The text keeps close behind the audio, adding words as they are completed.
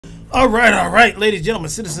All right, ladies and gentlemen,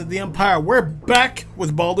 citizens of the Empire, we're back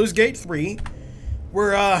with Baldur's Gate 3.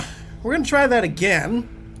 We're gonna try that again,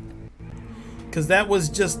 because that was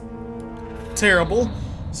just terrible.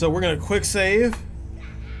 So we're gonna quick save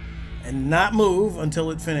and not move until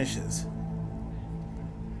it finishes.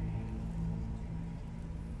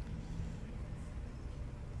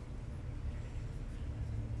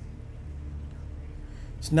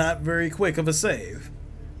 It's not very quick of a save.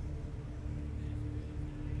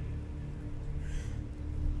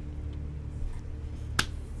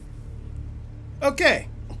 Okay.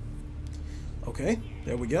 Okay,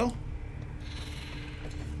 there we go.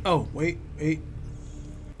 Oh, wait.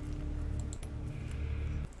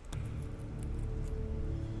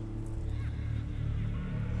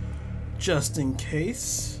 Just in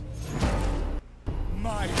case.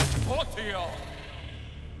 My Potio!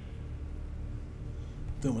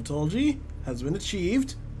 Thaumaturgy has been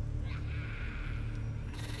achieved.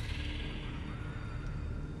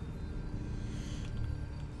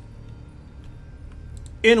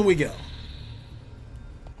 In we go.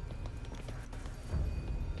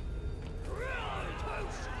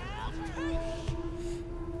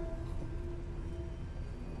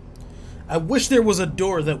 I wish there was a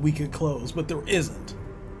door that we could close, but there isn't.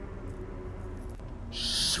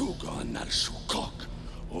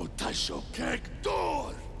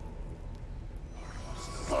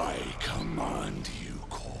 I command you,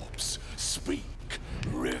 corpse. Speak.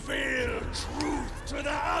 Reveal truth to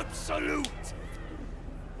the Absolute.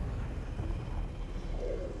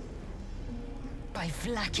 By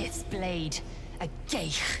Vlaakith's blade, a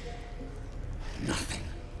geich. Nothing.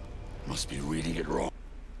 Must be reading it wrong.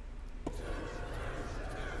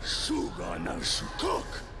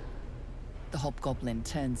 The hobgoblin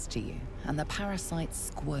turns to you, and the parasite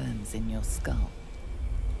squirms in your skull.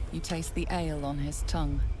 You taste the ale on his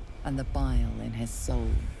tongue, and the bile in his soul.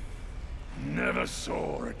 Never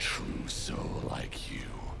saw a true soul like you.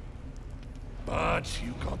 But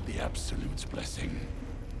you got the Absolute's blessing.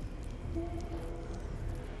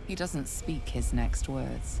 He doesn't speak his next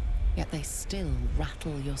words, yet they still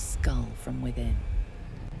rattle your skull from within.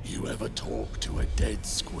 You ever talk to a dead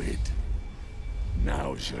squid?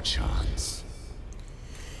 Now's your chance.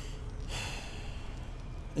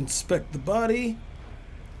 Inspect the body.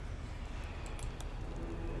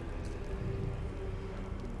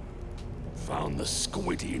 Found the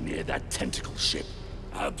squiddy near that tentacle ship.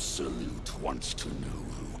 Absolute wants to know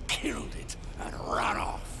who killed it and ran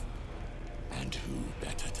off. And who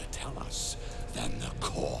better to tell us than the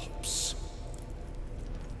corpse?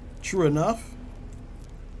 True enough.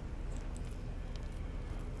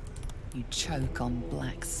 You choke on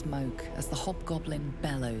black smoke as the hobgoblin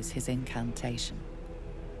bellows his incantation.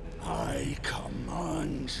 I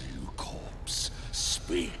command you, corpse.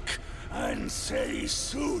 Speak and say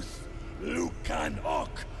sooth. Lucan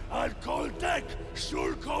ok al koldek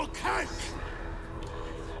shulko kek.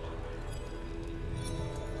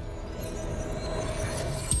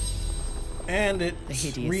 And The it's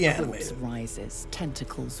hideous corpse reanimated. rises,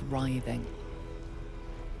 tentacles writhing.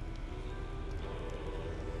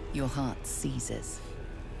 Your heart seizes.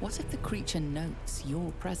 What if the creature notes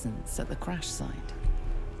your presence at the crash site?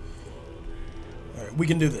 Alright, we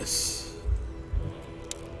can do this.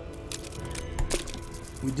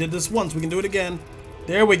 We did this once, we can do it again.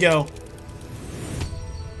 There we go.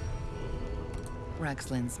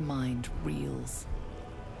 Ragzlin's mind reels,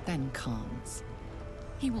 then calms.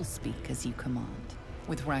 He will speak as you command.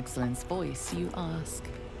 With Ragzlin's voice, you ask.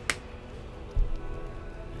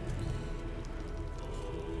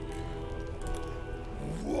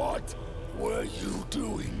 What were you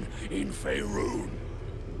doing in Faerun?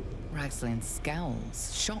 Ragzlin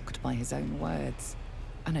scowls, shocked by his own words,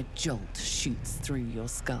 and a jolt shoots through your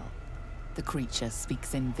skull. The creature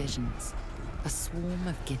speaks in visions. A swarm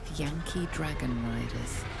of Githyanki dragon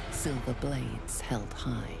riders, silver blades held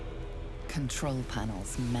high. Control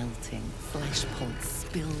panels melting, flesh pods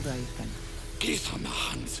spilled open. Get on the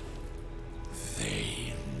hunt.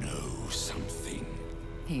 They know something.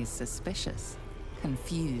 He is suspicious,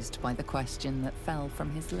 confused by the question that fell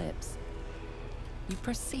from his lips. You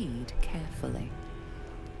proceed carefully.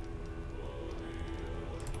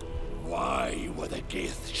 Why were the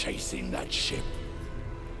Gith chasing that ship?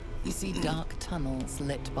 You see dark tunnels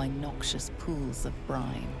lit by noxious pools of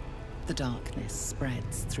brine. The darkness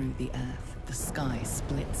spreads through the earth. The sky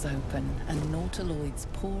splits open, and nautiloids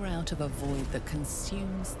pour out of a void that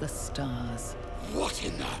consumes the stars. What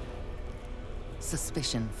in the...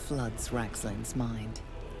 Suspicion floods Ragzlin's mind.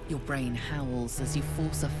 Your brain howls as you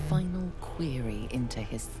force a final query into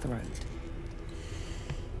his throat.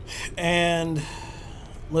 And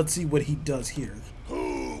let's see what he does here.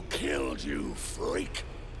 Who killed killed you, freak!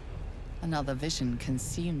 Another vision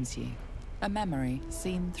consumes you. A memory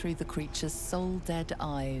seen through the creature's soul-dead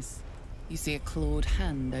eyes. You see a clawed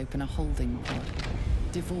hand open a holding pod,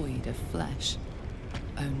 devoid of flesh.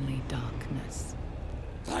 Only darkness.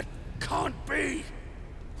 That can't be!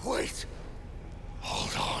 Wait!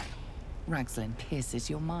 Hold on. Ragzlin pierces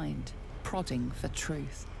your mind, prodding for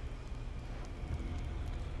truth.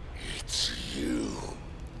 It's you.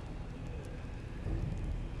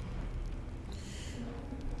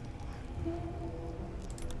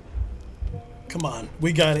 Come on,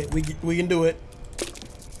 we got it. We can do it.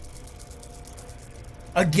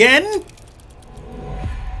 Again?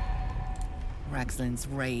 Ragzlin's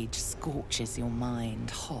rage scorches your mind,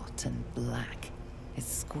 hot and black. It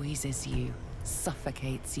squeezes you,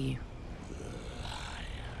 suffocates you.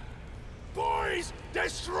 Boys,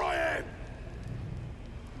 destroy him!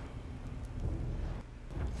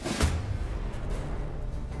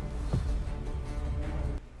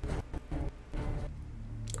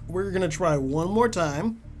 We're gonna try one more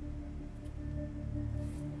time.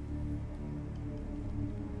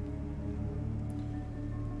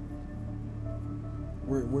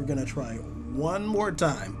 We're gonna try one more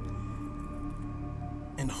time.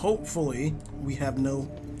 And hopefully we have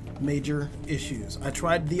no major issues. I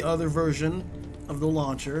tried the other version of the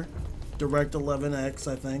launcher, Direct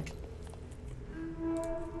 11X, I think.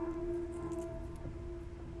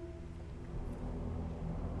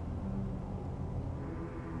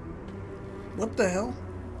 What the hell?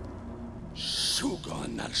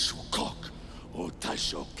 Shugon al Shukok,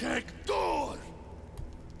 Otashokek Dor!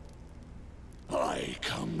 I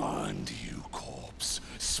command you, corpse.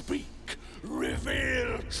 Speak.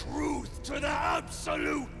 Reveal truth to the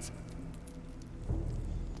Absolute!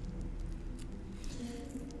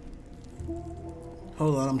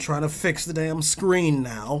 Hold on, I'm trying to fix the damn screen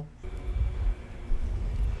now.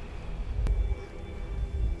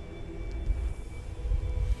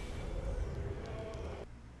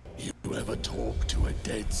 You ever talk to a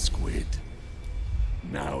dead squid?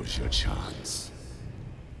 Now's your chance.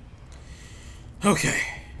 Okay,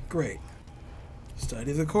 great.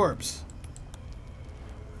 Study the corpse.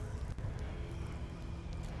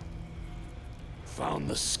 Found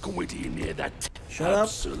the squiddy near that Shut up.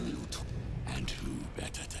 Absolute. And who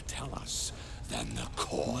better to tell us than the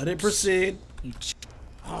corpse? Let it proceed.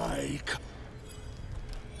 I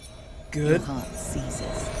Good. Your heart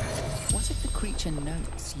seizes. What if the creature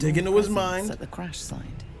notes Dig your into his presence mind. at the crash site?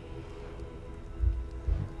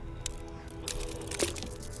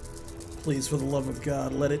 Please, for the love of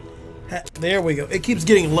God, let it... There we go. It keeps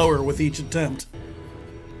getting lower with each attempt.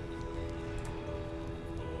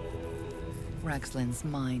 Ragzlin's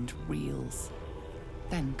mind reels,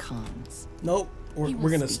 then calms. Nope. We're He will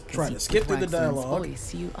going to speak as try you to skip through the Ragzlin's dialogue.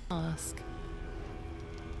 Voice, you ask.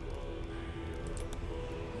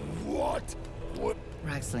 What?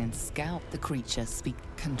 Ragzlin scout the creature speak.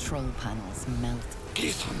 Control panels melt.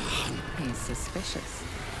 Githman. He is suspicious,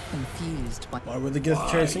 confused by Why were the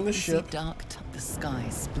Gith chasing the you see ship? the sky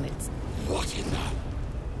splits. What in the...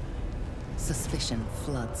 Suspicion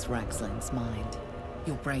floods Ragzlin's mind.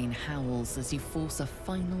 Your brain howls as you force a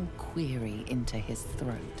final query into his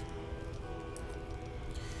throat.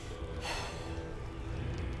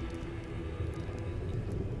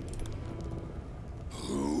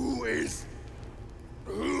 Who is...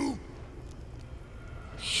 Who?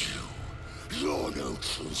 You're no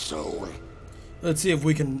true soul. Let's see if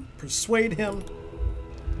we can persuade him.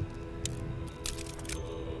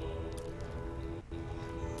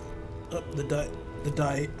 Oh, the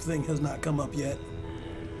die thing has not come up yet.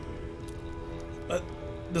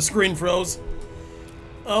 The screen froze.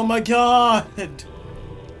 Oh my god!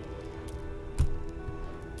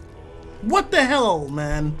 What the hell,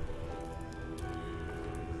 man?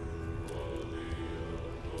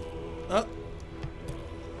 Oh.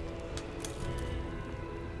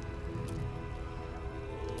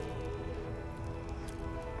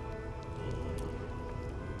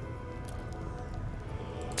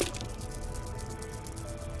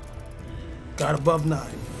 Got above 9.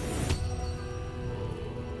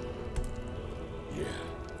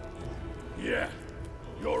 Yeah,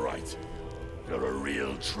 you're right. You're a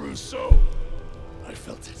real true soul. I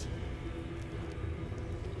felt it.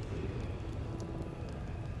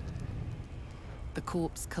 The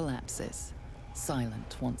corpse collapses,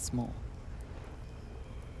 silent once more.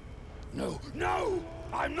 No, no!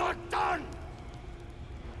 I'm not done!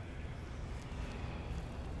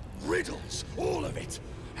 Riddles, all of it.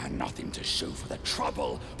 And nothing to show for the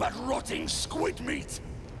trouble but rotting squid meat.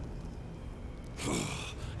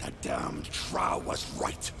 That damned Drow was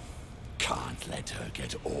right. Can't let her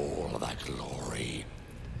get all the glory.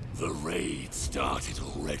 The raid started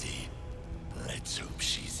already. Let's hope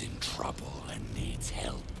she's in trouble and needs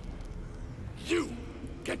help. You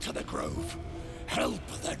get to the grove. Help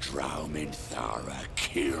the Drow Minthara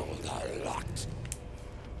kill the lot.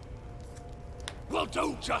 Well,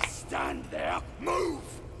 don't just stand there. Move!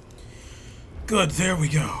 Good, there we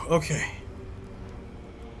go. Okay.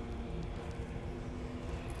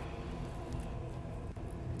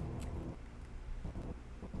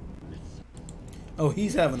 Oh,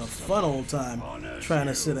 he's having a fun old time trying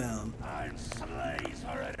to sit down. And slays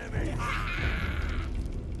her enemies.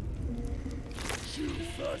 You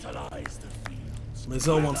fertilize the fields.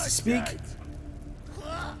 Lizelle wants to speak.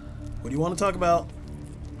 What do you want to talk about?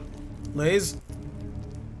 Liz?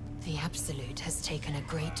 The Absolute has taken a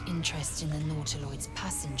great interest in the Nautiloid's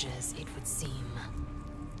passengers, it would seem.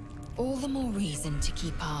 All the more reason to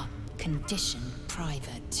keep our condition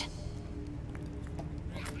private.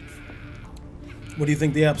 What do you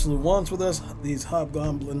think the Absolute wants with us? These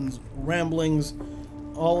hobgoblins' ramblings,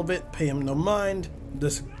 all of it, pay him no mind.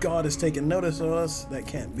 This god has taken notice of us. That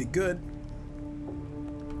can't be good.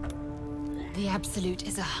 The Absolute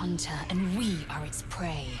is a hunter, and we are its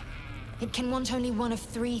prey. It can want only one of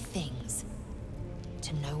three things.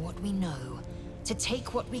 To know what we know, to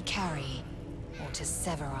take what we carry, or to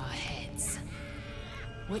sever our heads.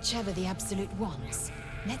 Whichever the Absolute wants,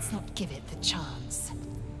 let's not give it the chance.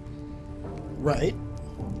 Right.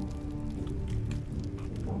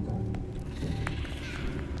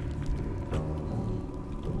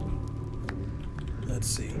 Let's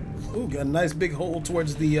see. Ooh, got a nice big hole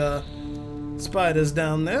towards the spiders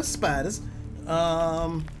down there. Spiders.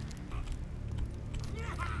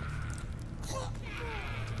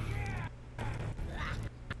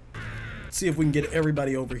 See if we can get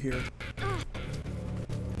everybody over here.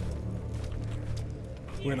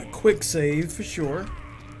 We're gonna quick save for sure.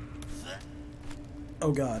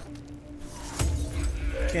 Oh god.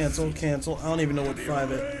 Cancel, cancel. I don't even know what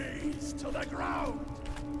 5 is.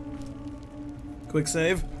 Quick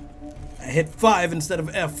save. I hit 5 instead of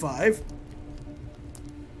F5.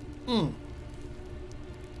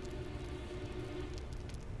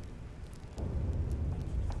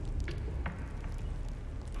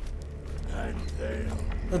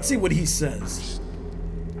 Let's see what he says.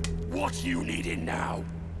 What you needing now?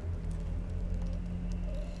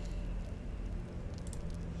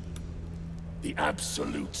 The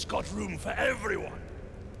Absolute's got room for everyone,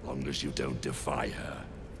 long as you don't defy her.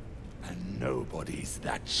 And nobody's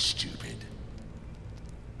that stupid.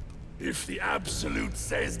 If the Absolute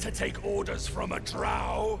says to take orders from a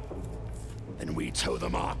Drow, then we toe the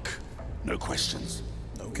mark. No questions.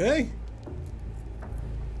 Okay.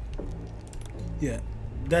 Yeah,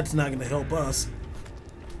 that's not gonna help us.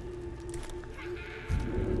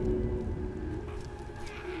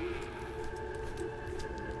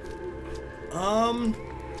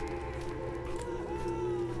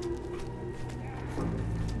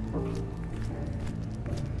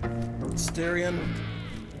 Asterion,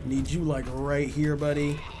 need you like right here,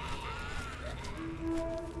 buddy.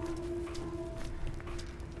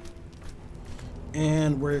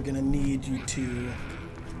 And we're gonna need you to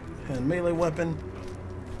have a melee weapon.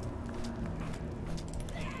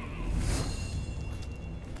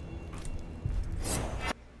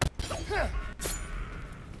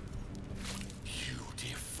 You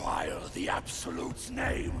defile the Absolute's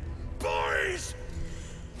name, boys!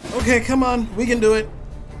 Okay, come on, we can do it.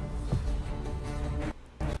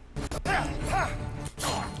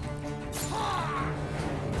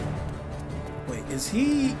 Wait, is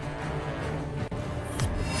he...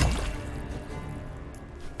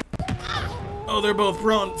 Oh, they're both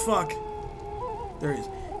prone. Fuck. There he is.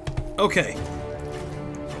 Okay.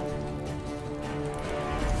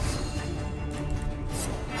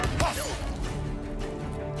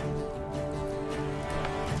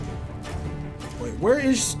 Wait, where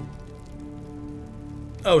is...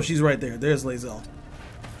 Oh, she's right there. There's Lizelle.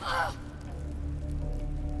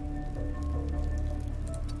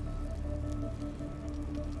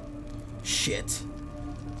 Shit.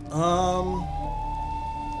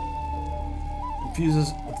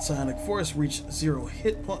 Infuses with Psionic Force, reach 0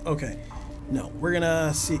 hit point. Okay. No, we're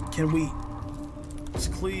gonna see. Can we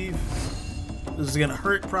just cleave? This is gonna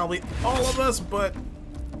hurt probably all of us, but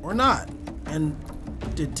or not. And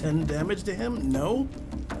did 10 damage to him? No.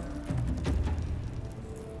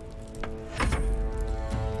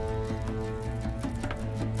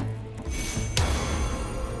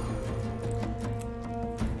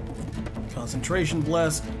 Concentration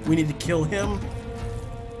bless. We need to kill him.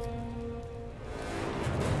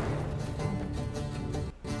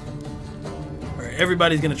 Alright,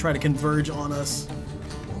 everybody's gonna try to converge on us.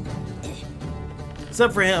 Is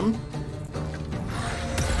Except for him.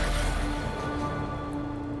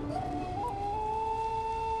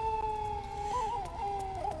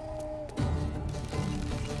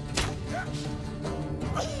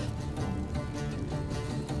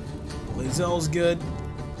 Lae'zel's good.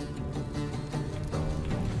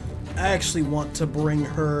 I actually want to bring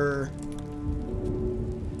her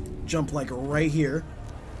jump like right here.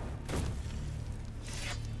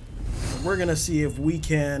 We're gonna see if we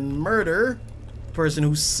can murder the person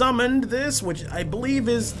who summoned this, which I believe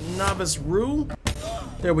is Novice Rue.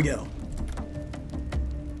 There we go.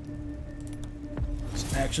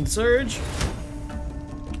 Action surge.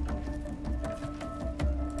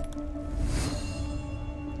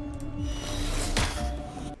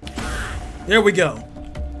 There we go.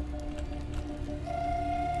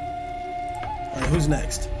 Alright, who's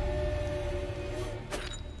next?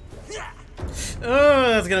 Oh,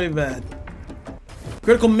 that's gonna be bad.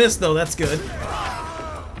 Critical miss, though, that's good.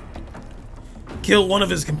 Kill one of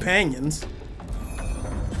his companions.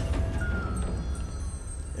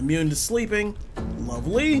 Immune to sleeping.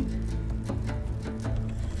 Lovely.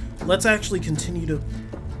 Let's actually continue to...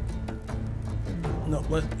 No,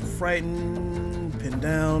 let frighten, pin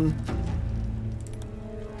down.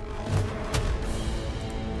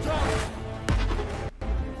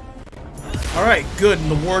 Alright, good, and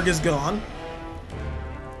the warg is gone.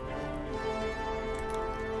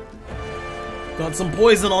 Got some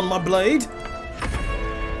poison on my blade.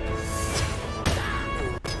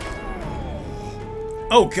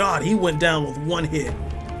 Oh god, he went down with one hit.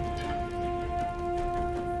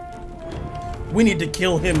 We need to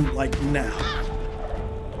kill him, like, now.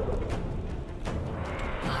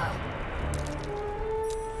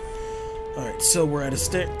 Alright, so we're at a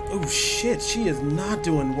stair. Oh shit, she is not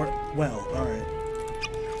doing well. Alright.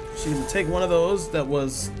 She's gonna take one of those. That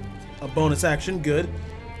was a bonus action. Good.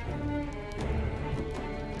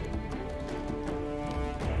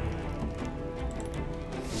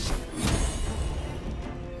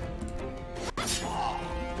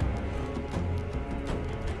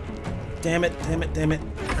 Damn it, damn it, damn it.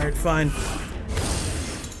 Alright, fine.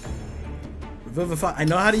 Revivify. I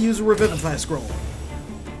know how to use a Revivify scroll.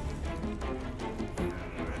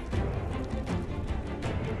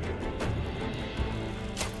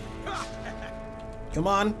 Come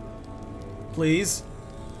on. Please.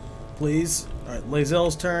 Please. Alright,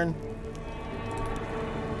 Lae'zel's turn.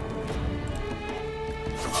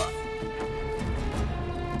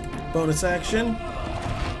 Bonus action.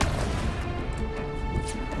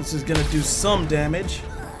 This is gonna do some damage.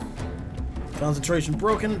 Concentration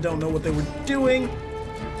broken. Don't know what they were doing.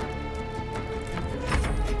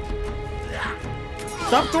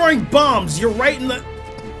 Stop throwing bombs! You're right in the...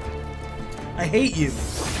 I hate you.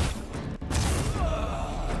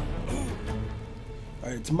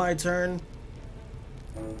 Alright, it's my turn.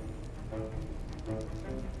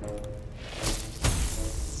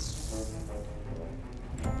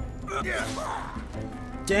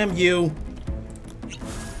 Damn you.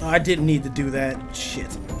 Oh, I didn't need to do that. Shit.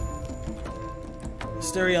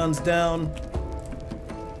 Astarion's down.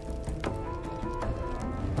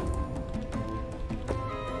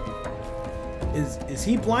 Is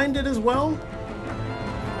he blinded as well?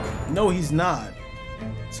 No, he's not.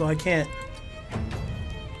 So I can't...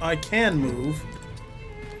 I can move.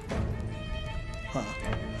 Huh.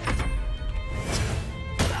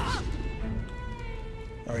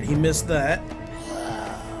 Alright, he missed that.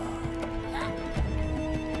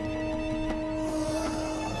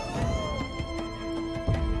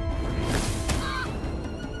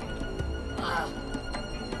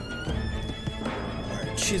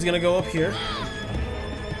 Alright, she's gonna go up here.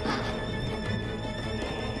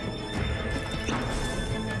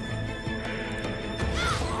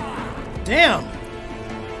 Damn!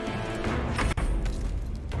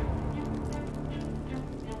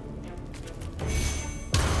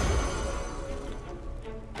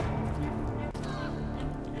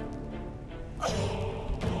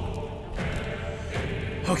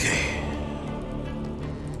 Okay.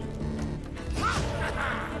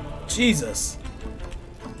 Jesus.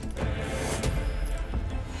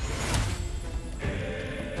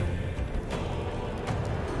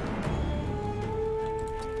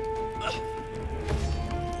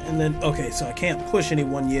 And then, okay, so I can't push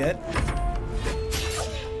anyone yet.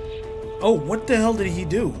 Oh, what the hell did he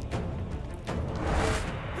do?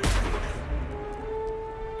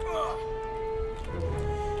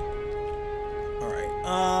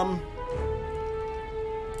 Alright,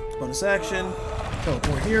 bonus action.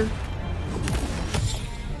 Teleport here.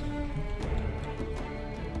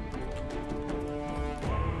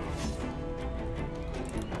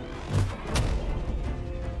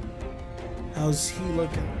 How's he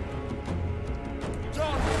looking?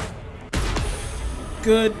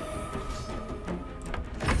 Good.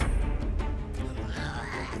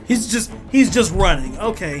 He's just running.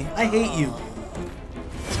 Okay, I hate you.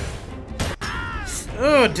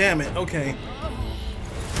 Oh, damn it. Okay.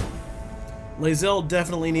 Lae'zel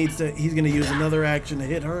definitely needs to... He's going to use another action to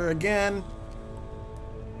hit her again.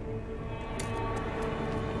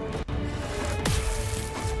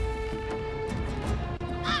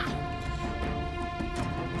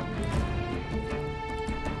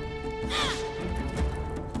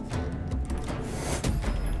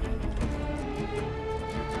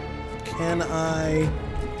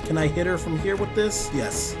 Can I hit her from here with this?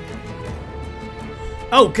 Yes.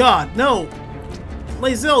 Oh God, no!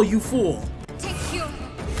 Lae'zel, you fool!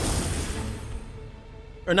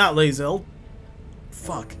 Or not Lae'zel.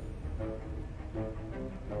 Fuck.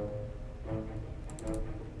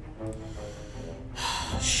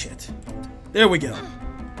 Shit. There we go.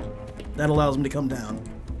 That allows him to come down.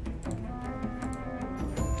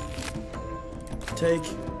 Take.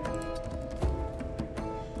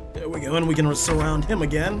 There we go, and we can surround him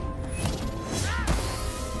again.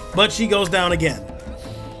 But she goes down again.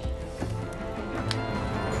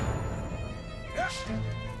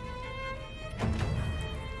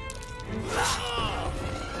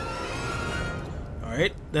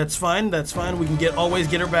 Alright, that's fine, that's fine. We can always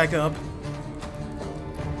get her back up.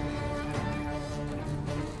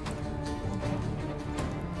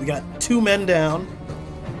 We got 2 men down.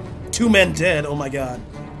 2 men dead, oh my god.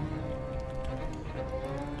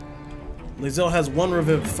 Lae'zel has 1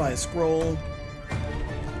 Revivify Scroll,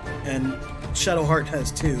 and Shadowheart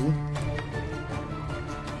has 2.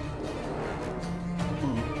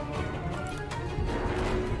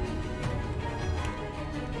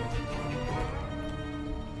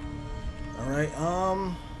 Alright,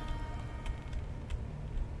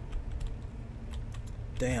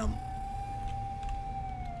 damn.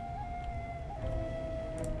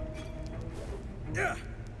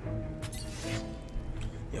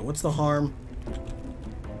 Yeah, what's the harm?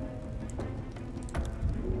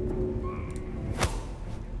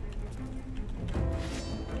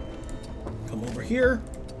 Come over here.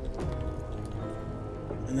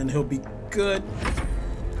 And then he'll be good.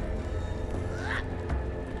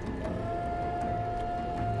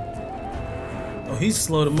 Oh, he's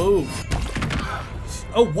slow to move.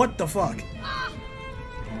 Oh, what the fuck?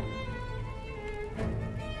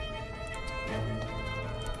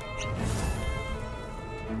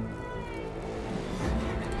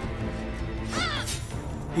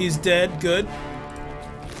 He's dead, good.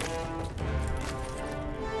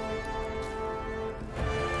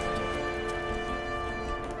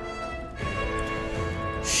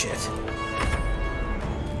 Shit.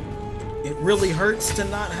 It really hurts to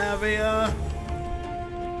not have a,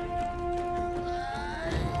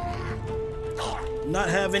 not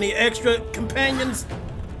have any extra companions.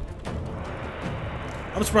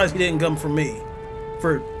 I'm surprised he didn't come for me.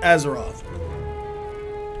 For Azuroth.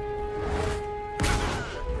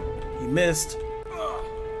 Missed.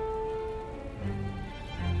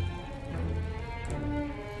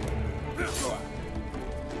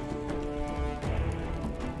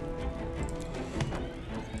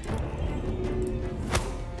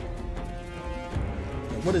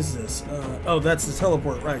 What is this? Oh, that's the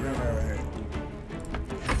teleport. Right.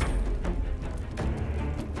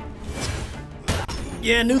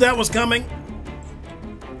 Yeah, knew that was coming.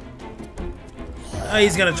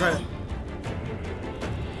 He's gonna try to...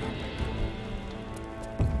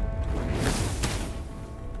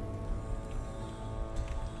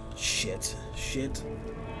 Shit.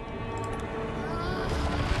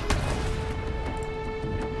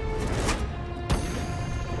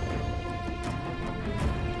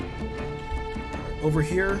 Over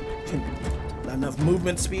here, not enough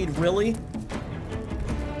movement speed, really?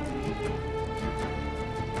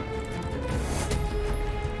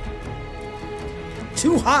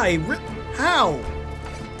 Too high, how?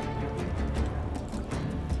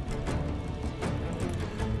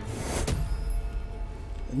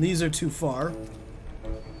 And these are too far.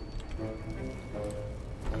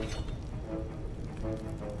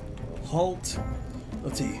 Halt.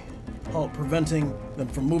 Let's see. Halt, preventing them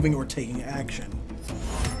from moving or taking action.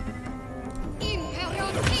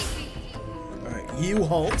 Alright, you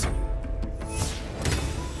halt.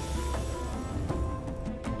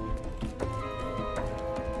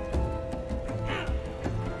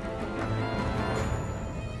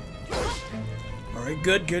 Alright,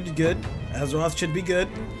 good. Azuroth should be good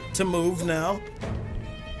to move now.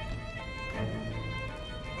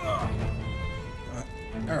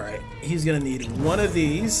 Alright, he's gonna need one of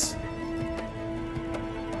these.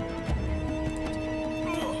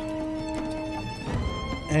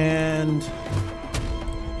 And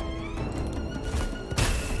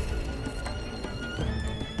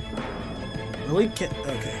really can't.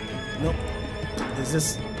 Okay. Nope. Is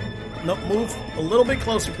this? Nope. Move a little bit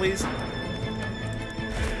closer, please.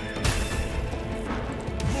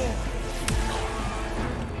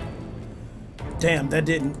 Damn, that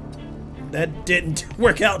didn't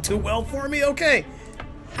work out too well for me. Okay.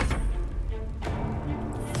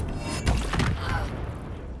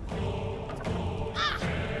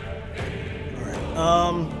 All right.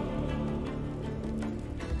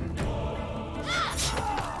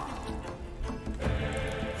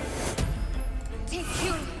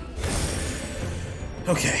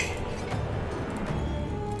 Okay.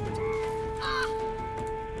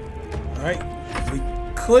 All right. We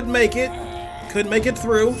could make it. Could make it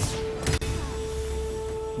through.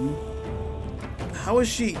 How is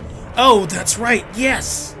she? Oh, that's right.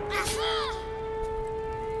 Yes.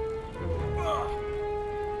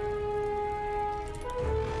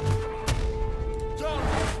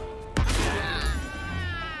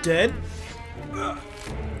 Dead.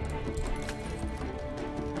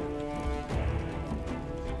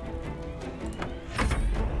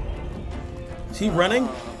 Is he running?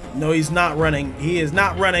 No, he's not running. He is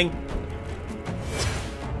not running.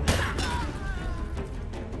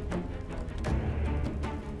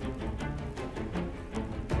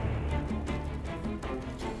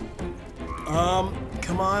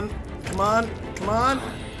 Come on, come on, come on.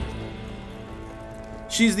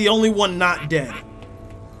 She's the only one not dead.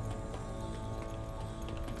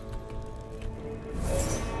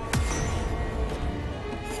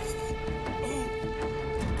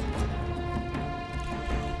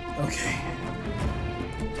 Okay.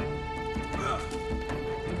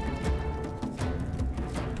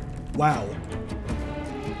 Wow.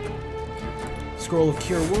 Scroll of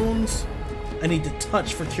Cure Wounds. I need to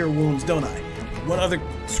touch for Cure Wounds, don't I? What other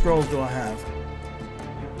scrolls do I have?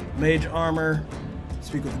 Mage Armor.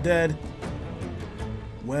 Speak with the Dead.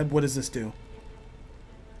 Web, what does this do?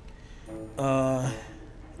 And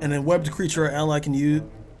then webbed creature or ally can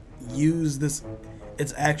use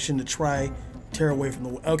its action to try tear away from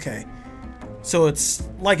the... Okay. So it's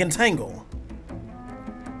like Entangle.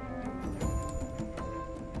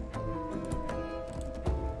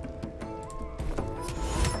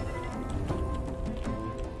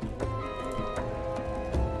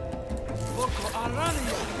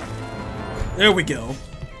 There we go.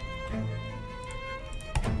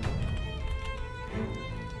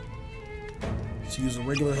 Let's use a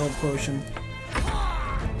regular health potion.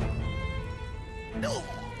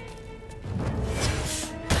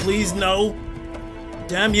 Please, no.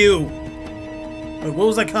 Damn you. Wait, what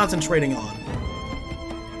was I concentrating on?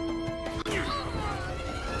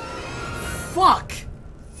 Fuck.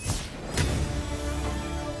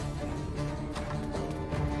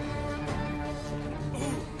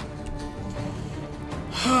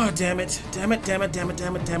 Oh, damn it. Damn it, damn it, damn it,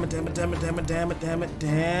 damn it, damn it, damn it, damn it, damn it, damn it, damn it,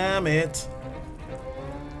 damn it.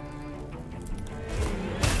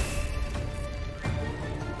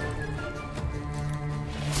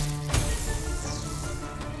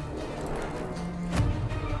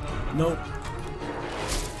 Nope.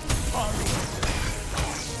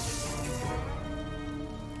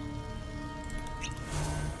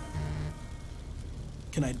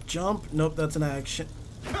 Can I jump? Nope, that's an action.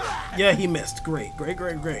 Yeah, he missed. Great, great,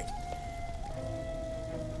 great, great.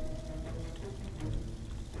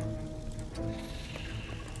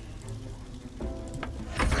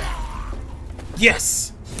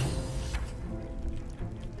 Yes!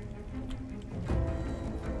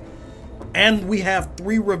 And we have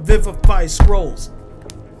 3 Revivify scrolls.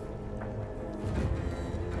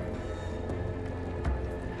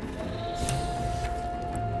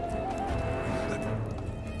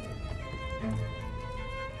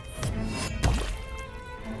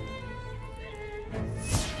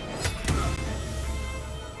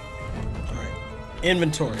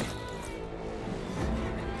 Inventory.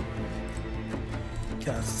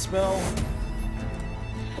 Cast a spell.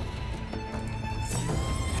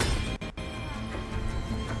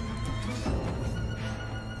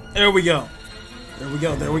 There we go. There we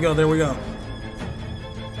go. There we go. There we go.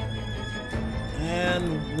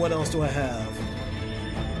 And what else do I have?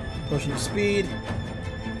 Potion of Speed.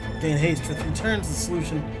 Gain haste for 3 turns. The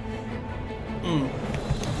solution.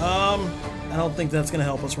 I don't think that's gonna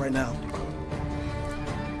help us right now.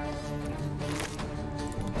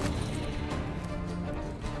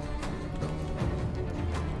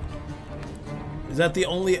 Is that the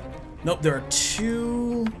only... Nope, there are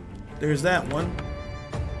 2... There's that one.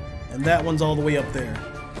 And that one's all the way up there.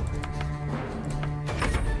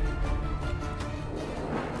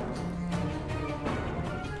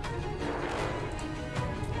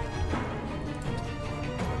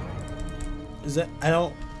 Is that...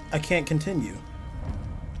 I can't continue.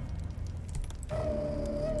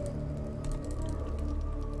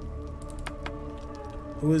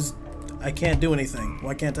 Who is... I can't do anything.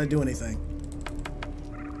 Why can't I do anything?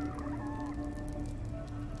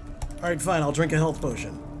 Alright, fine. I'll drink a health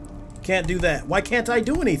potion. Can't do that. Why can't I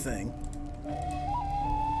do anything?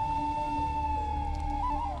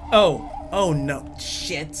 Oh. Oh, no.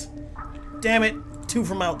 Shit. Damn it. 2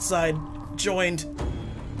 from outside. Joined.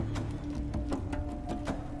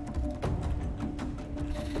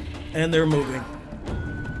 And they're moving.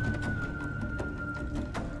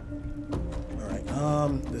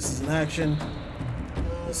 Alright, this is an action.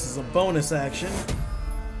 This is a bonus action.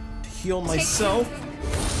 To heal myself.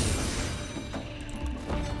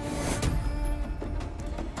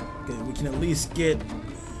 Okay, we can at least get...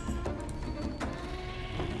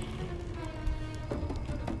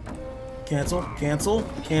 Cancel, cancel,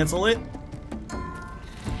 cancel it.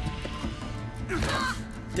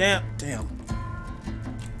 Damn.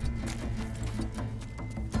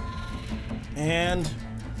 And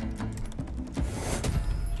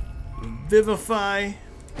Vivify.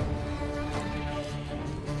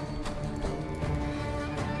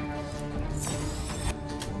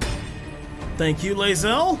 Thank you,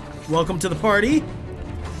 Lae'zel. Welcome to the party.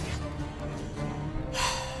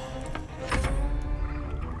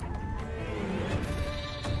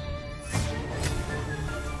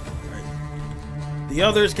 The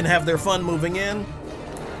others can have their fun moving in.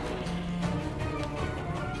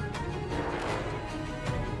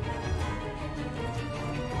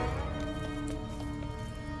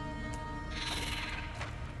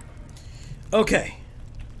 Okay.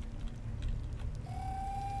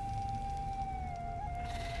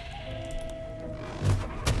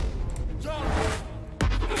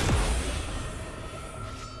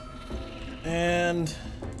 And...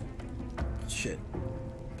 shit.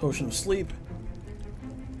 Potion of sleep.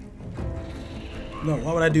 No,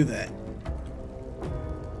 why would I do that?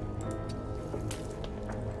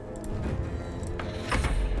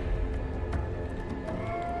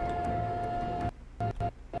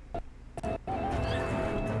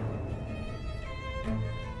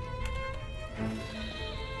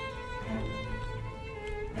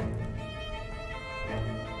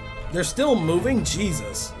 They're still moving?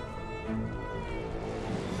 Jesus.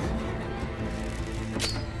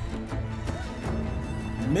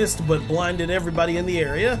 Missed but blinded everybody in the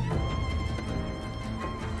area.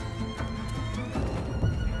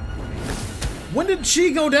 When did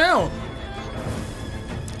she go down?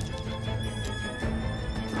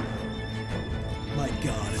 My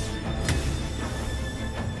God.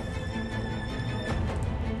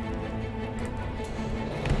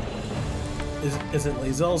 Is it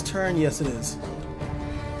Lae'zel's turn? Yes, it is.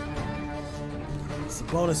 It's a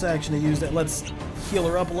bonus action to use that. Let's heal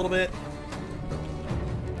her up a little bit.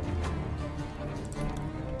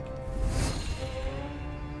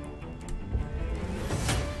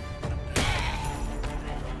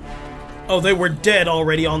 Oh, they were dead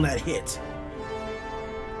already on that hit.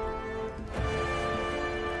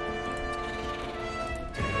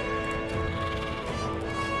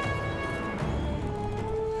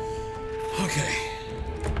 Okay.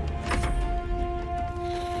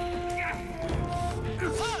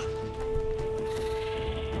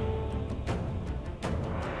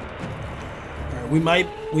 All right,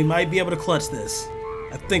 we might be able to clutch this.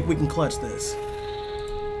 I think we can clutch this.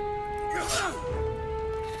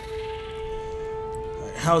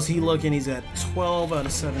 How's he looking? He's at 12 out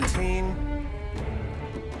of 17.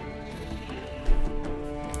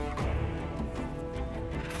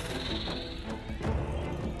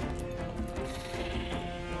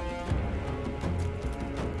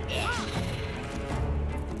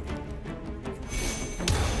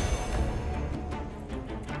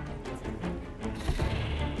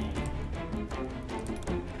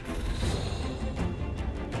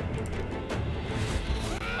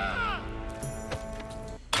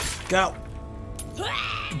 Go.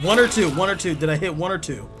 1 or 2. 1 or 2. Did I hit 1 or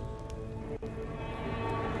 2?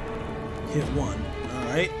 Hit 1.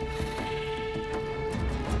 Alright.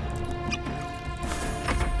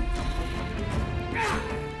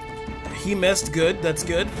 He missed. Good. That's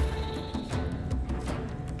good.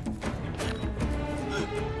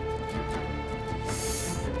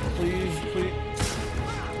 Please, please.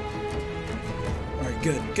 Alright,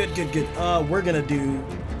 good. Good, good, good. We're gonna do...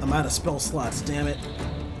 I'm out of spell slots, damn it.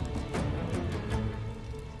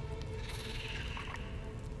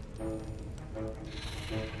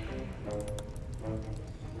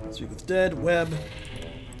 Speak with dead, web.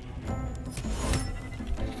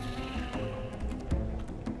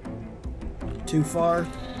 Too far.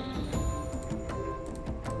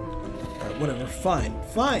 Alright, whatever. Fine.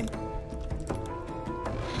 Fine.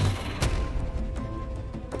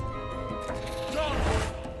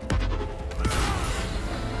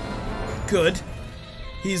 Good.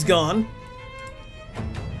 He's gone.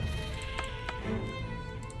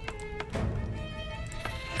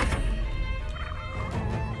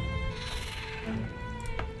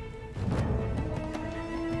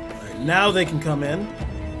 Alright, now they can come in.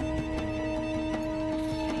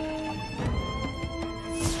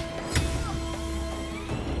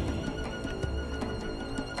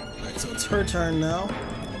 Alright, so it's her turn now.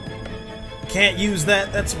 Can't use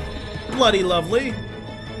that. That's bloody lovely.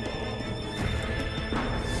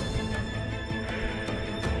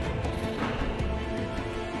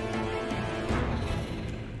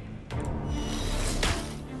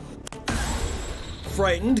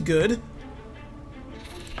 Frightened, good.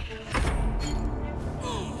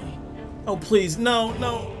 Oh, please, no,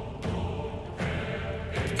 no.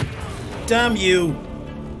 Damn you.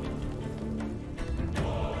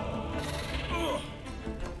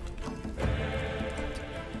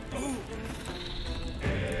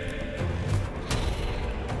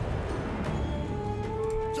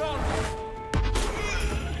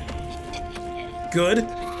 Good.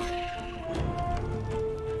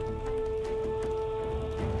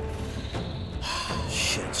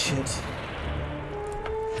 Shit.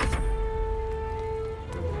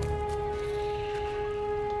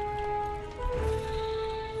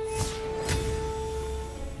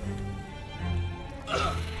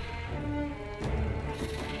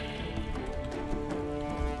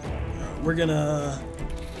 We're gonna...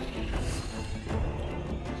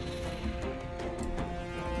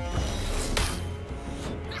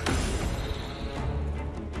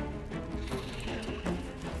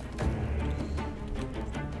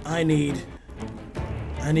 I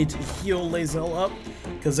need to heal Lae'zel up,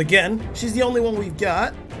 because again, she's the only one we've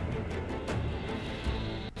got.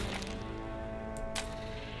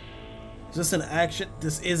 Is this an action?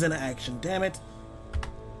 This is an action, damn it.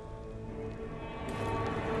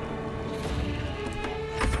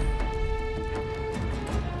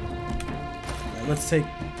 Now let's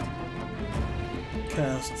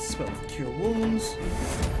cast spell Cure Wounds.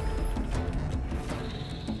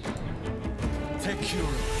 Take cure.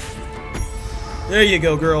 There you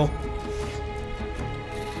go, girl.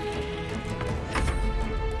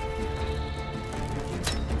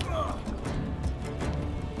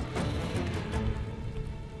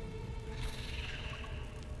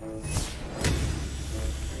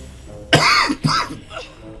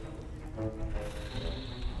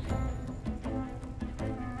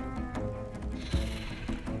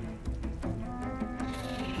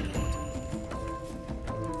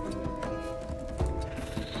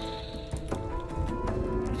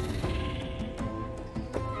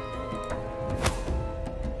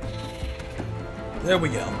 There we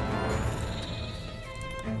go.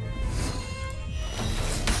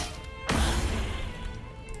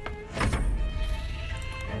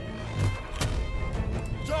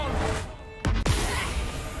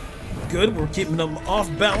 Good, we're keeping them off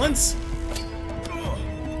balance.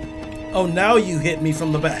 Oh, now you hit me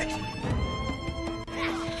from the back.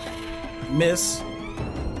 Miss.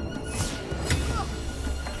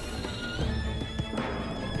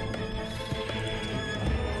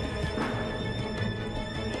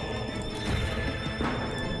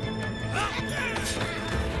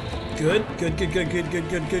 Good.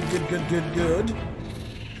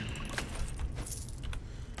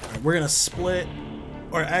 Alright, we're gonna split,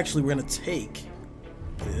 or actually we're gonna take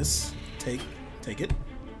this. Take it.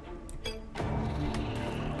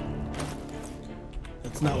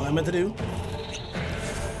 That's not what I meant to do.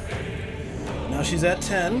 Now she's at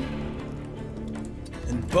 10.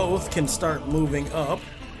 And both can start moving up.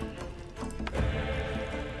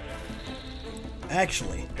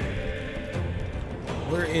 Actually,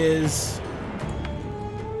 where is...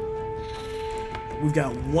 We've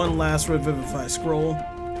got one last Revivify scroll.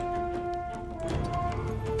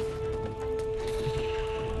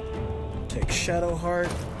 Take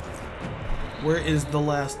Shadowheart. Where is the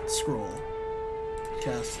last scroll?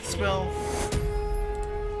 Cast spell.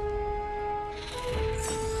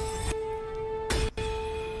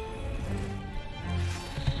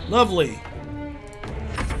 Lovely.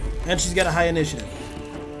 And she's got a high initiative.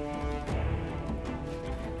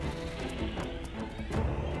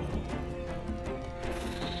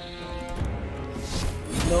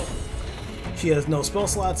 Nope. She has no spell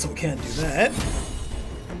slots, so we can't do that.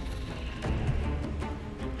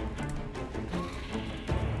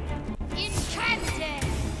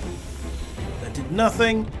 That did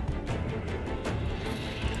nothing.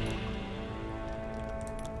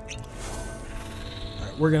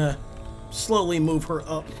 Alright, we're gonna slowly move her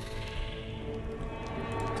up.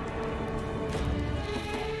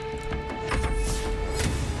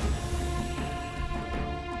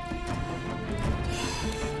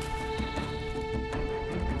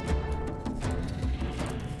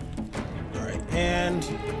 Alright, and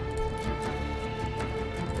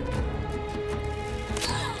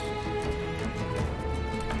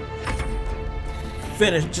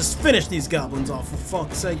just finish these goblins off, for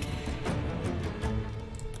fuck's sake.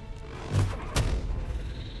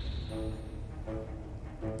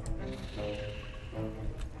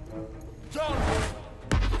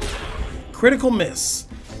 Critical miss.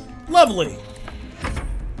 Lovely.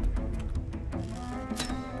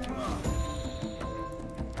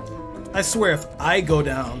 I swear if I go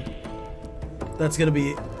down, that's gonna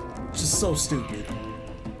be just so stupid.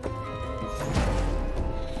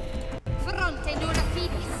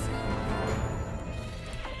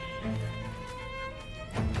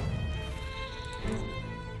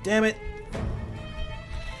 Damn it.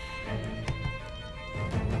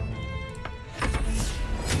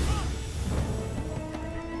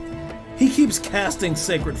 He keeps casting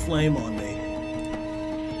Sacred Flame on me.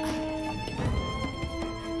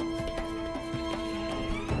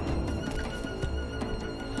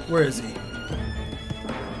 Where is he?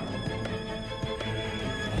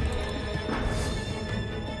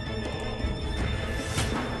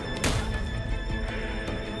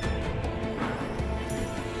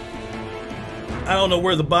 I don't know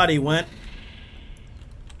where the body went,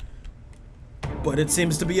 but it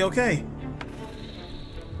seems to be okay.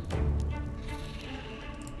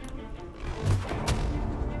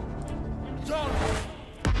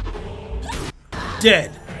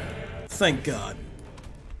 Dead. Thank God.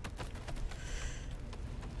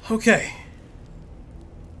 Okay.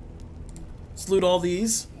 Let's loot all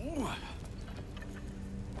these.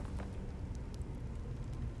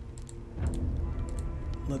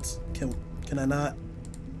 Let's... Can I not?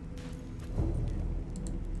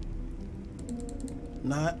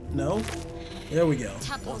 Not? No? There we go.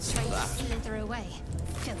 What's that? Slither away,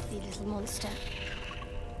 filthy little monster.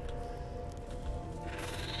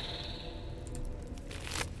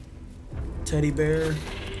 Teddy bear.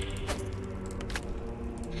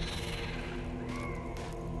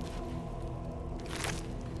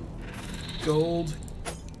 Gold.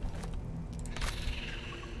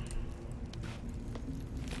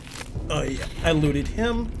 Oh yeah, I looted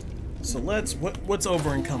him. So let's what's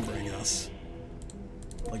over encumbering us?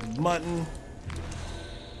 Like mutton.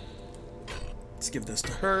 Let's give this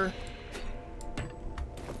to her.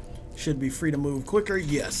 Should be free to move quicker.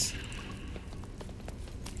 Yes.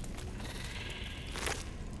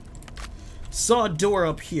 Saw a door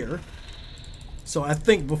up here. So I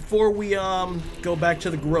think before we go back to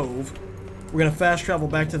the grove, we're gonna fast travel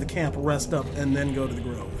back to the camp, rest up, and then go to the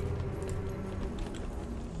grove.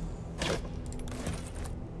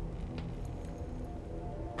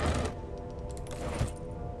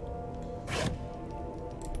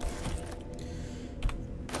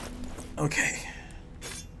 Okay.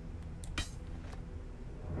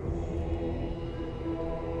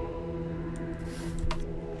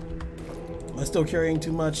 Am I still carrying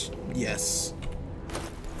too much? Yes.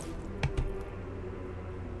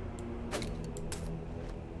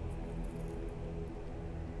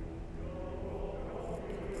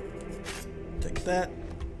 Take that.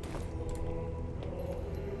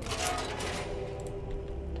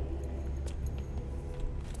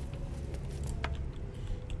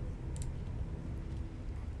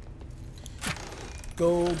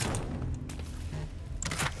 Gold.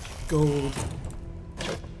 Gold.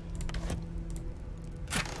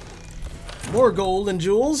 More gold and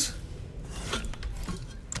jewels.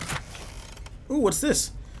 Ooh, what's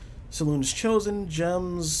this? Saloon's chosen,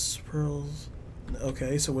 gems, pearls.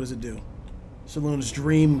 Okay, so what does it do? Saloon's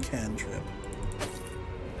dream cantrip.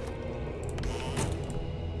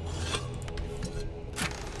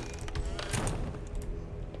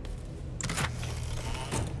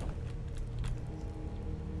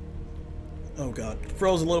 Oh god,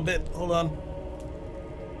 froze a little bit. Hold on.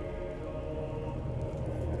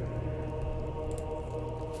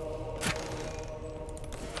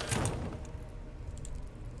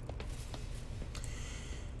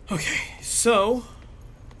 Okay, so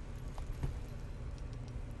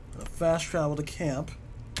fast travel to camp.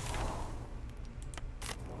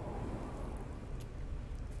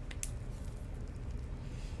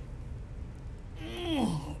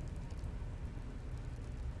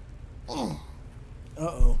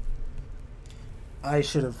 Uh-oh. I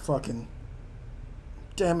should have fucking...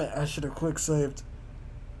 Damn it, I should have quick saved.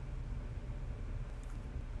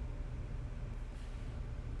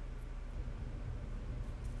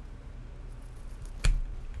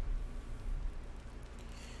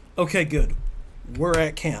 Okay, good. We're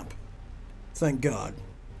at camp. Thank God.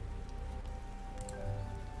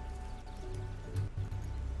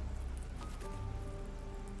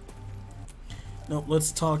 Nope,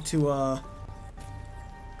 let's talk to,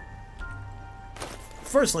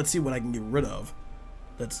 first, let's see what I can get rid of.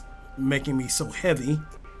 That's making me so heavy.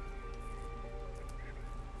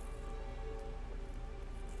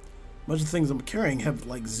 Much of the things I'm carrying have,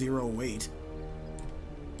 like, 0 weight.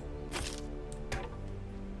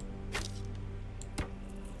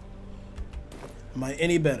 Am I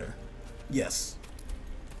any better? Yes.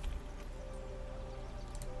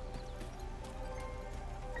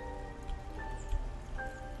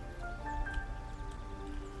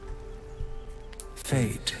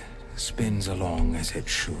 Fate spins along as it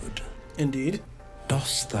should. Indeed.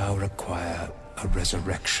 Dost thou require a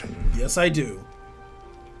resurrection? Yes, I do.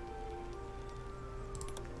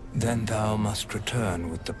 Then thou must return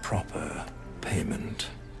with the proper payment.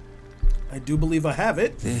 I do believe I have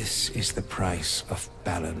it. This is the price of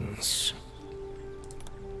balance.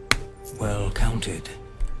 Well counted.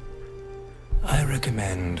 I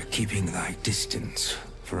recommend keeping thy distance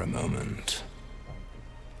for a moment.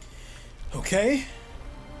 Okay.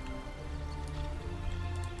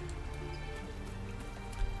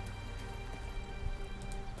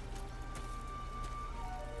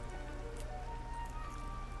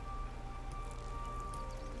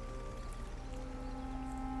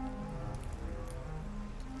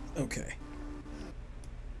 Okay.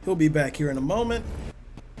 He'll be back here in a moment.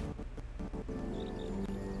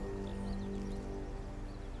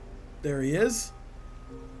 There he is.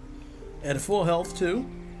 At full health, too.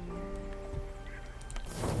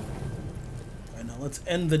 Alright, now let's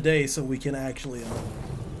end the day so we can actually...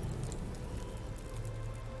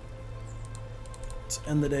 let's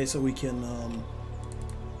end the day so we can,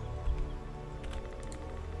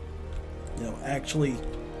 you know, actually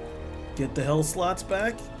get the health slots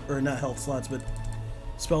back. Or not health slots, but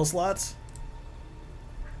spell slots.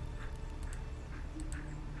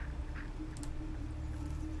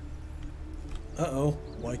 Uh-oh.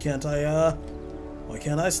 Why can't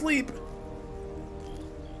I sleep?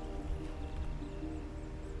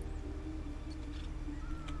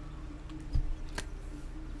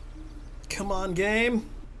 Come on, game.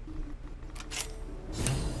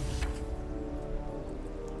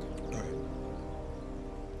 Alright.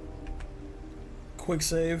 Quick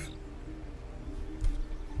save.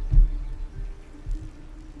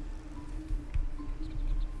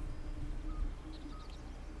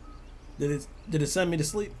 Did it send me to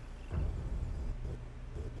sleep?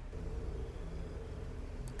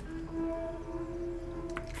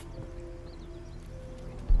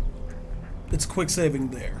 It's quick saving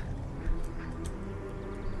there.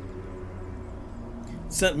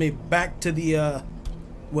 Sent me back to the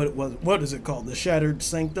what is it called? The Shattered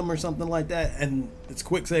Sanctum or something like that, and it's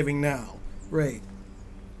quick saving now. Right.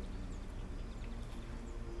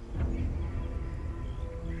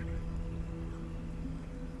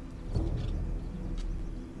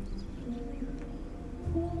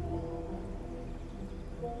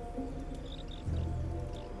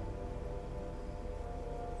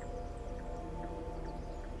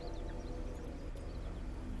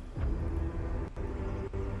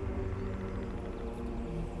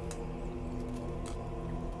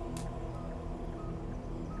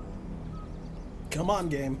 Come on,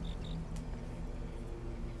 game.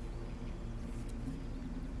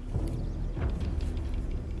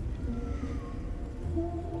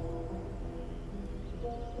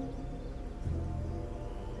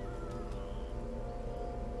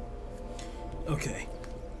 Okay.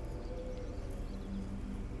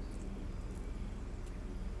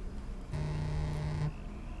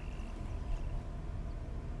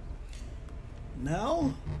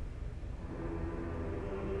 Now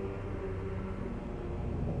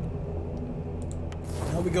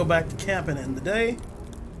we go back to camp and end the day.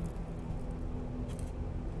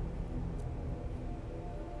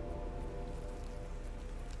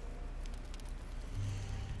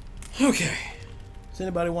 Okay. Does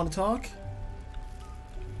anybody want to talk?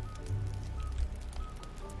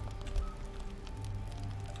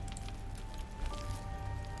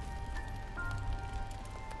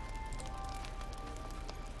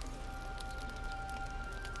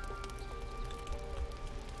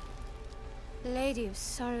 Lady of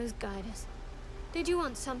Sorrows, guide us. Did you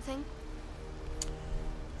want something?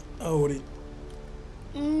 Oh,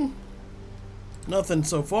 nothing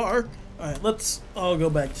so far. Alright, let's all go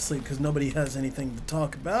back to sleep because nobody has anything to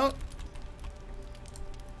talk about.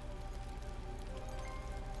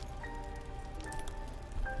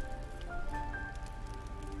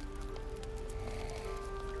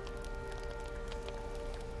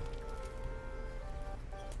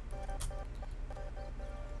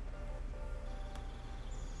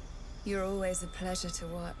 You're always a pleasure to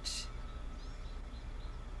watch.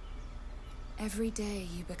 Every day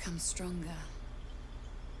you become stronger.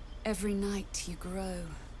 Every night you grow.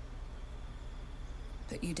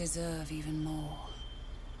 But you deserve even more.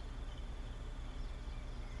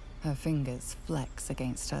 Her fingers flex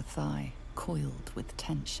against her thigh, coiled with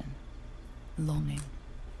tension, longing.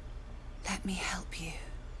 Let me help you.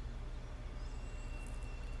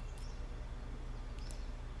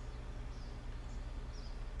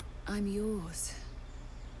 I'm yours.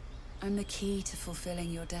 I'm the key to fulfilling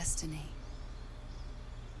your destiny.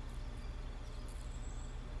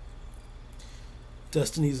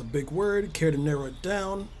 Destiny is a big word. Care to narrow it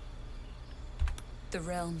down? The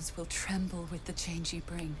realms will tremble with the change you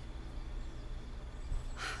bring.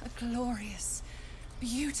 A glorious,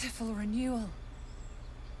 beautiful renewal.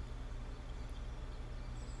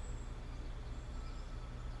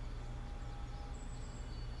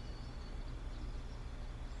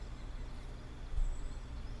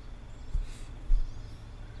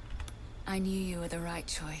 I knew you were the right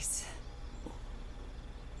choice.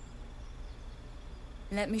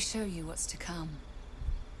 Let me show you what's to come.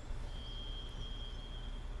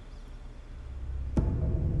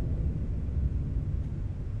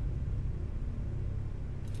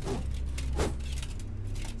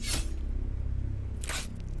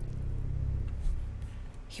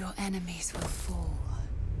 Your enemies will fall.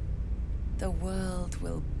 The world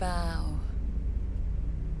will bow.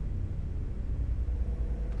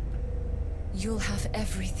 You'll have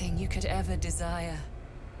everything you could ever desire.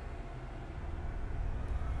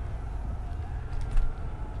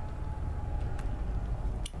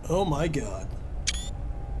 Oh my god.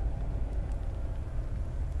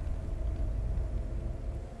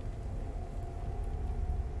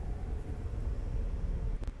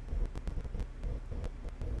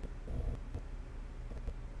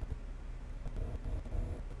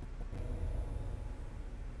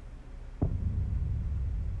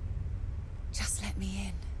 Just let me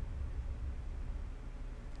in.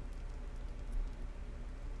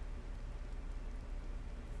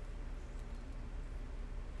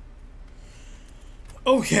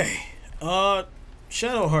 Okay.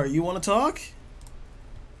 Shadowheart, you want to talk?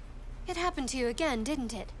 It happened to you again,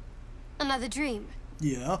 didn't it? Another dream.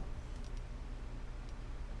 Yeah.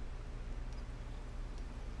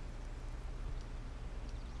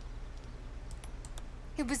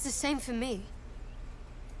 It was the same for me.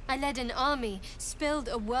 I led an army, spilled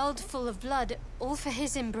a world full of blood, all for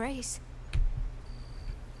his embrace.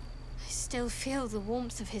 I still feel the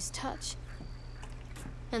warmth of his touch,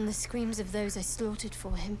 and the screams of those I slaughtered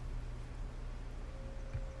for him.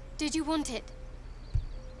 Did you want it?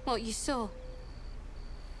 What you saw?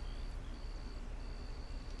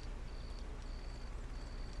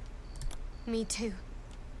 Me too.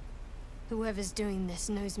 Whoever's doing this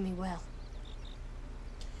knows me well.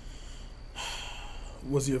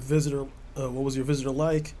 Was your visitor, what was your visitor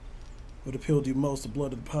like? What appealed to you most, the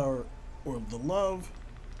blood of the power or the love?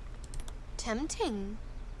 Tempting.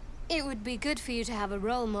 It would be good for you to have a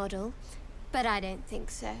role model, but I don't think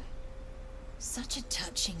so. Such a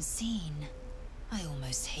touching scene. I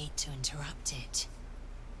almost hate to interrupt it.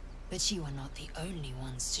 But you are not the only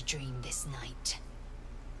ones to dream this night.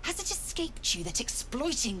 Has it escaped you that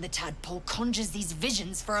exploiting the tadpole conjures these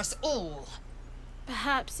visions for us all?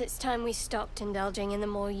 Perhaps it's time we stopped indulging in the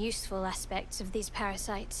more useful aspects of these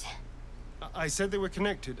parasites. I said they were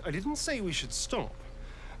connected. I didn't say we should stop.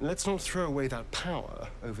 Let's not throw away that power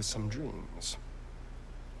over some dreams.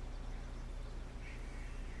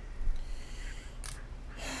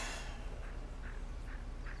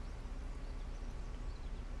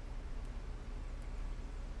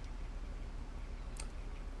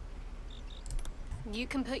 You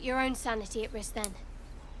can put your own sanity at risk then.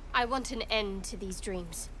 I want an end to these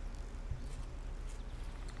dreams.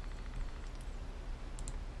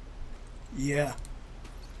 Yeah.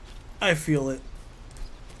 I feel it.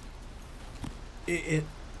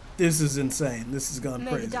 This is insane. This has gone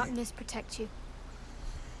May crazy. the darkness protect you.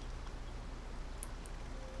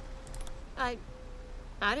 I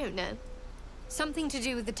don't know. Something to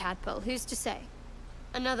do with the tadpole, who's to say?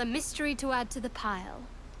 Another mystery to add to the pile.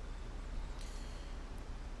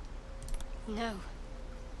 No.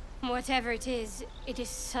 Whatever it is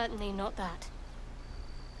certainly not that.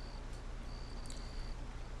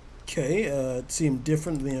 Okay, it seemed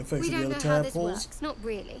different than the effects We of the don't other know how this tadpoles. works, not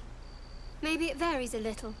really. Maybe it varies a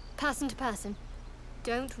little, person to person.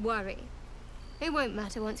 Don't worry. It won't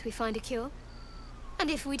matter once we find a cure. And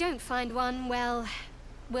if we don't find one, well,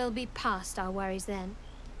 we'll be past our worries then.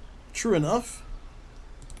 True enough.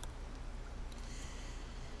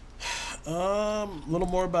 A little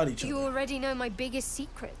more about each You other. already know my biggest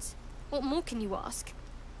secrets. What more can you ask?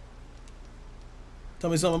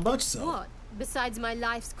 Tell me something about yourself. What? Besides my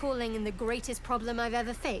life's calling and the greatest problem I've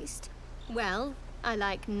ever faced? Well, I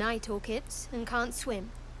like night orchids and can't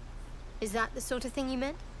swim. Is that the sort of thing you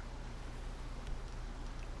meant?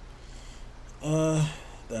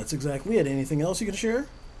 That's exactly it. Anything else you can share?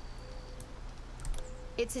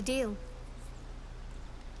 It's a deal.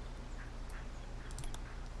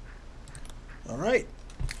 Alright.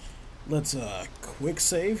 Let's quick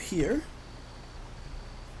save here.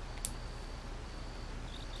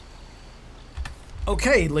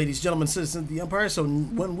 Okay, ladies, gentlemen, citizens of the Empire. So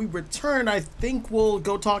when we return, I think we'll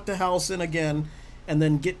go talk to Halsin again and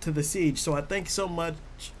then get to the siege. So I thank you so much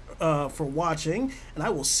for watching, and I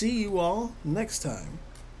will see you all next time.